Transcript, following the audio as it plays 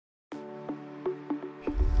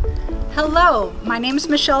Hello, my name is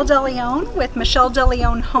Michelle DeLeon with Michelle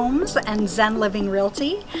DeLeon Homes and Zen Living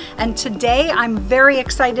Realty, and today I'm very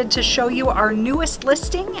excited to show you our newest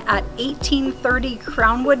listing at 1830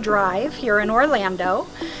 Crownwood Drive here in Orlando.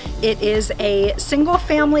 It is a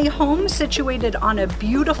single-family home situated on a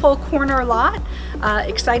beautiful corner lot.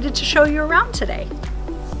 Excited to show you around today.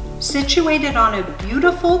 Situated on a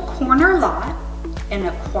beautiful corner lot in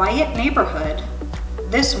a quiet neighborhood,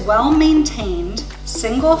 this well-maintained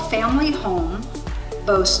single-family home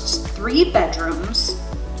boasts 3 bedrooms,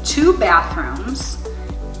 2 bathrooms,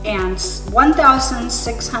 and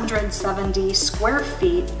 1,670 square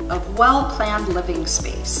feet of well-planned living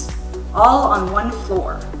space, all on one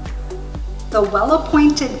floor. The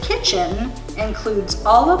well-appointed kitchen includes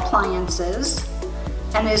all appliances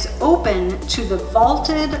and is open to the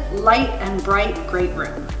vaulted light and bright great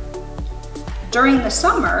room. During the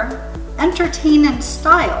summer, entertain in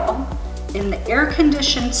style in the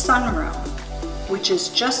air-conditioned sunroom, which is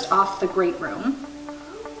just off the great room,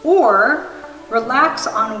 or relax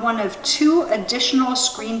on one of 2 additional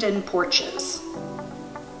screened-in porches.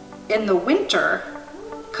 In the winter,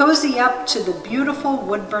 cozy up to the beautiful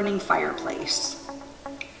wood-burning fireplace.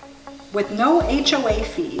 With no HOA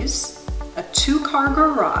fees, a 2-car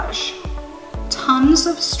garage, tons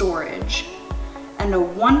of storage, and a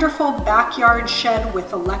wonderful backyard shed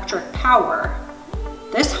with electric power,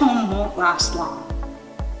 this home won't last long.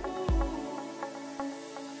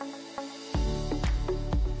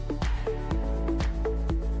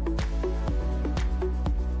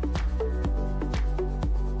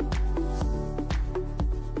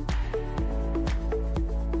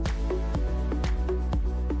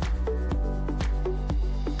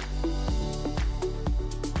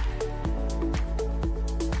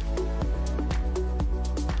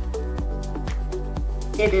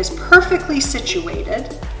 It is perfectly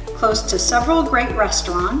situated, close to several great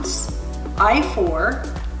restaurants, I-4,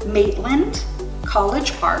 Maitland,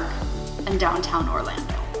 College Park, and downtown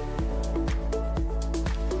Orlando.